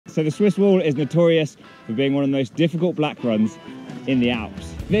So the Swiss wall is notorious for being one of the most difficult black runs in the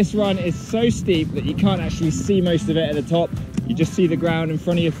Alps. This run is so steep that you can't actually see most of it at the top. You just see the ground in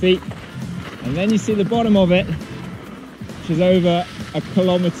front of your feet, and then you see the bottom of it, which is over a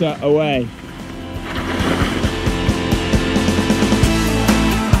kilometre away.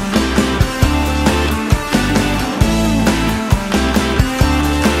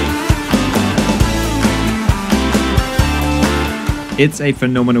 It's a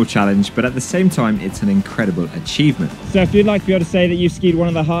phenomenal challenge, but at the same time, it's an incredible achievement. So if you'd like to be able to say that you've skied one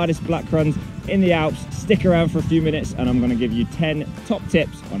of the hardest black runs in the Alps, stick around for a few minutes and I'm going to give you 10 top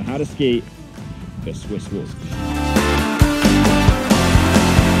tips on how to ski the Swiss wall.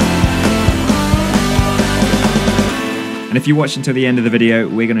 And if you watch until the end of the video,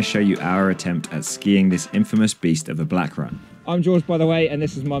 we're going to show you our attempt at skiing this infamous beast of a black run. I'm George, by the way, and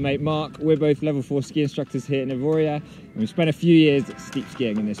this is my mate Mark. We're both level 4 ski instructors here in Avoria, and we've spent a few years steep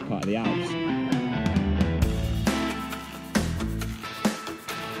skiing in this part of the Alps.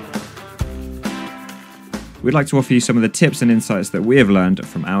 We'd like to offer you some of the tips and insights that we have learned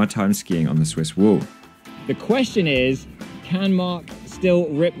from our time skiing on the Swiss wall. The question is, can Mark still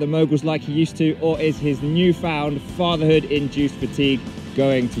rip the moguls like he used to, or is his newfound fatherhood-induced fatigue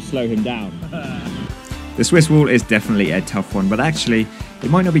going to slow him down? The Swiss wall is definitely a tough one, but actually,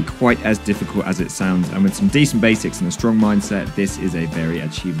 it might not be quite as difficult as it sounds, and with some decent basics and a strong mindset, this is a very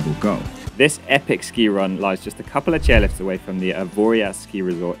achievable goal. This epic ski run lies just a couple of chairlifts away from the Avoria ski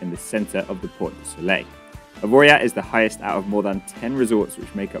resort in the centre of the Porte du Soleil. Avoria is the highest out of more than 10 resorts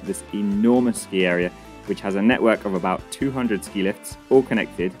which make up this enormous ski area, which has a network of about 200 ski lifts, all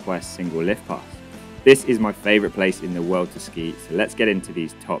connected by a single lift pass. This is my favourite place in the world to ski, so let's get into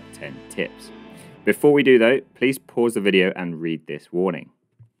these top 10 tips. Before we do though, please pause the video and read this warning.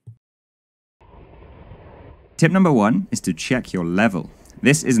 Tip number 1 is to check your level.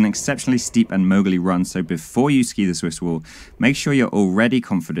 This is an exceptionally steep and mogully run, so before you ski the Swiss wall, make sure you're already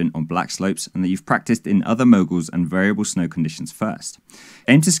confident on black slopes and that you've practiced in other moguls and variable snow conditions first.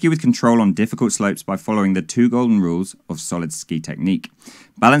 Aim to ski with control on difficult slopes by following the 2 golden rules of solid ski technique.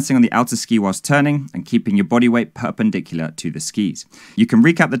 Balancing on the outer ski whilst turning and keeping your body weight perpendicular to the skis. You can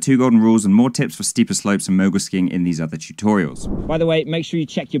recap the 2 golden rules and more tips for steeper slopes and mogul skiing in these other tutorials. By the way, make sure you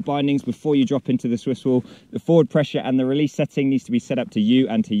check your bindings before you drop into the Swiss wall. The forward pressure and the release setting needs to be set up to you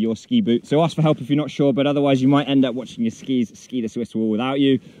and to your ski boot. So ask for help if you're not sure, but otherwise you might end up watching your skis ski the Swiss wall without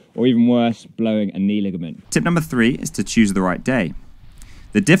you, or even worse, blowing a knee ligament. Tip number 3 is to choose the right day.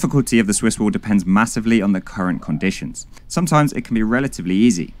 The difficulty of the Swiss wall depends massively on the current conditions. Sometimes it can be relatively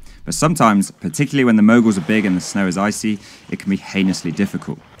easy, but sometimes, particularly when the moguls are big and the snow is icy, it can be heinously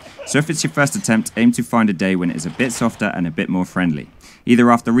difficult. So if it's your first attempt, aim to find a day when it is a bit softer and a bit more friendly.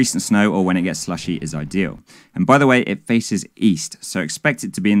 Either after recent snow or when it gets slushy is ideal. And by the way, it faces east, so expect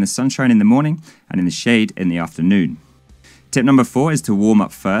it to be in the sunshine in the morning and in the shade in the afternoon. Tip number 4 is to warm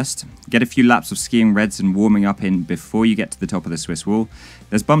up first. Get a few laps of skiing reds and warming up in before you get to the top of the Swiss wall.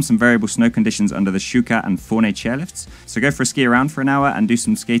 There's bumps and variable snow conditions under the Schuka and Fournet chairlifts, so go for a ski around for an hour and do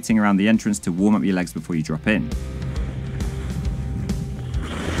some skating around the entrance to warm up your legs before you drop in.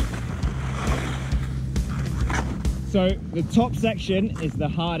 So the top section is the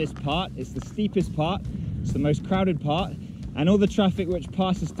hardest part, it's the steepest part, it's the most crowded part, and all the traffic which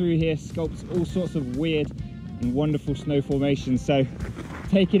passes through here sculpts all sorts of weird and wonderful snow formations, so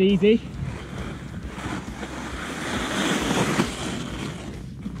take it easy.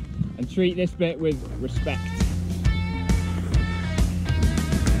 And treat this bit with respect.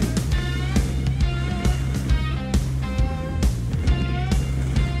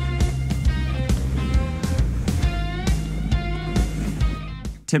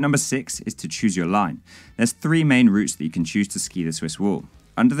 Tip number 6 is to choose your line. There's 3 main routes that you can choose to ski the Swiss wall.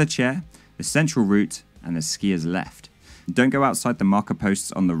 Under the chair, the central route, and the skier's left. Don't go outside the marker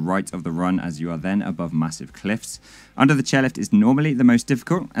posts on the right of the run, as you are then above massive cliffs. Under the chairlift is normally the most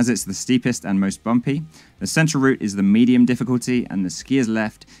difficult, as it's the steepest and most bumpy. The central route is the medium difficulty, and the skier's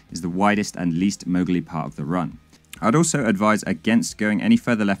left is the widest and least mogully part of the run. I'd also advise against going any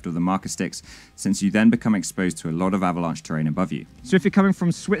further left of the marker sticks, since you then become exposed to a lot of avalanche terrain above you. So if you're coming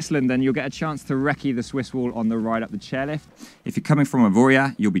from Switzerland, then you'll get a chance to recce the Swiss wall on the ride up the chairlift. If you're coming from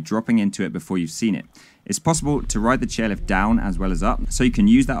Avoria, you'll be dropping into it before you've seen it. It's possible to ride the chairlift down as well as up, so you can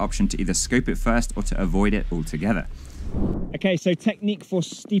use that option to either scope it first or to avoid it altogether. Okay, so technique for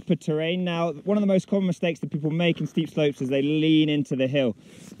steeper terrain. Now, one of the most common mistakes that people make in steep slopes is they lean into the hill.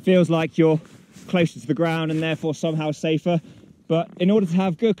 Feels like you're closer to the ground and therefore somehow safer, but in order to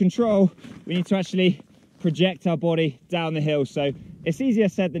have good control we need to actually project our body down the hill. So it's easier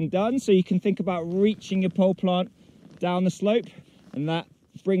said than done, so you can think about reaching your pole plant down the slope, and that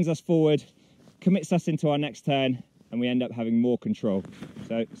brings us forward, commits us into our next turn, and we end up having more control.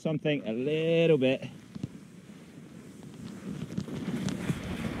 So something a little bit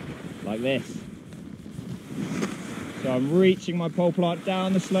like this. So I'm reaching my pole plant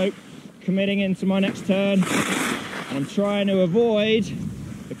down the slope, committing into my next turn, and I'm trying to avoid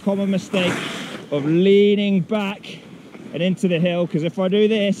the common mistake of leaning back and into the hill, because if I do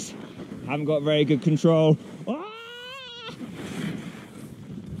this, I haven't got very good control.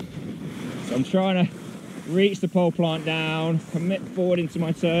 So I'm trying to reach the pole plant down, commit forward into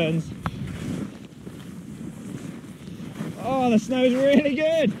my turns. Oh, the snow's really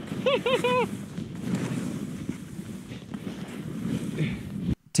good.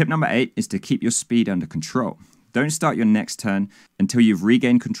 Tip number 8 is to keep your speed under control. Don't start your next turn until you've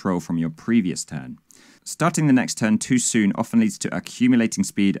regained control from your previous turn. Starting the next turn too soon often leads to accumulating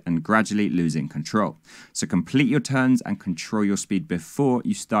speed and gradually losing control. So complete your turns and control your speed before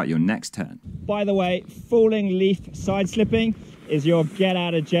you start your next turn. By the way, falling leaf side slipping is your get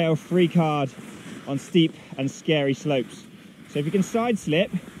out of jail free card on steep and scary slopes. So if you can side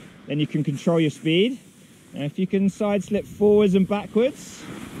slip, then you can control your speed. And if you can side slip forwards and backwards,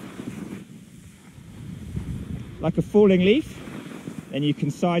 like a falling leaf, then you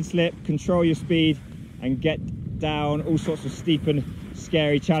can side slip, control your speed, and get down all sorts of steep and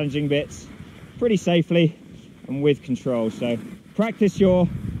scary, challenging bits pretty safely and with control. So practice your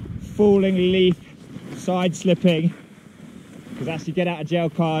falling leaf side slipping, because that's your get out of jail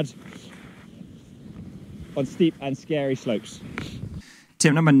card on steep and scary slopes.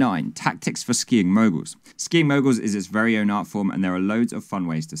 Tip number 9, tactics for skiing moguls. Skiing moguls is its very own art form, and there are loads of fun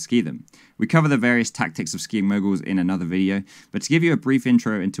ways to ski them. We cover the various tactics of skiing moguls in another video, but to give you a brief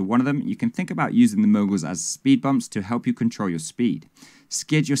intro into one of them, you can think about using the moguls as speed bumps to help you control your speed.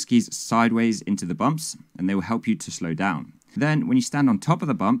 Skid your skis sideways into the bumps, and they will help you to slow down. Then, when you stand on top of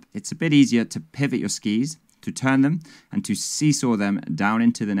the bump, it's a bit easier to pivot your skis, to turn them, and to seesaw them down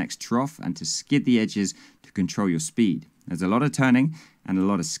into the next trough, and to skid the edges to control your speed. There's a lot of turning and a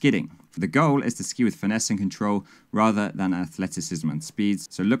lot of skidding. The goal is to ski with finesse and control rather than athleticism and speeds,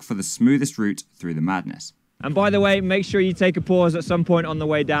 so look for the smoothest route through the madness. And by the way, make sure you take a pause at some point on the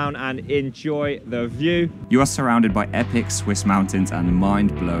way down and enjoy the view. You are surrounded by epic Swiss mountains and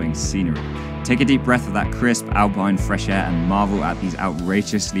mind-blowing scenery. Take a deep breath of that crisp alpine fresh air and marvel at these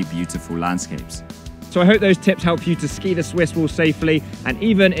outrageously beautiful landscapes. So I hope those tips help you to ski the Swiss wall safely and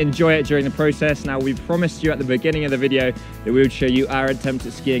even enjoy it during the process. Now, we promised you at the beginning of the video that we would show you our attempt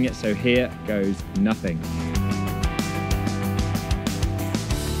at skiing it, so here goes nothing.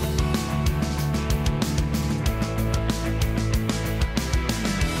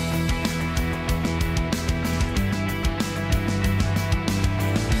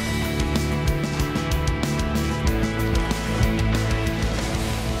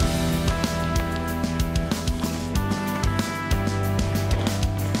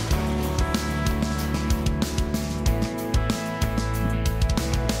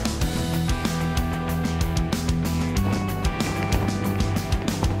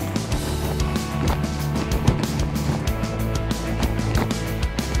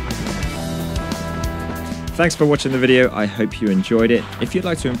 Thanks for watching the video. I hope you enjoyed it. If you'd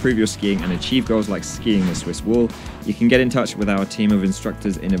like to improve your skiing and achieve goals like skiing the Swiss wall, you can get in touch with our team of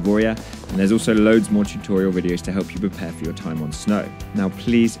instructors in Avoria, and there's also loads more tutorial videos to help you prepare for your time on snow. Now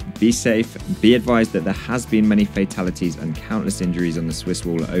please be safe, be advised that there has been many fatalities and countless injuries on the Swiss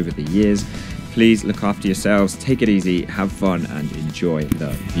wall over the years. Please look after yourselves, take it easy, have fun and enjoy the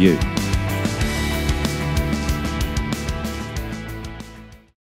view.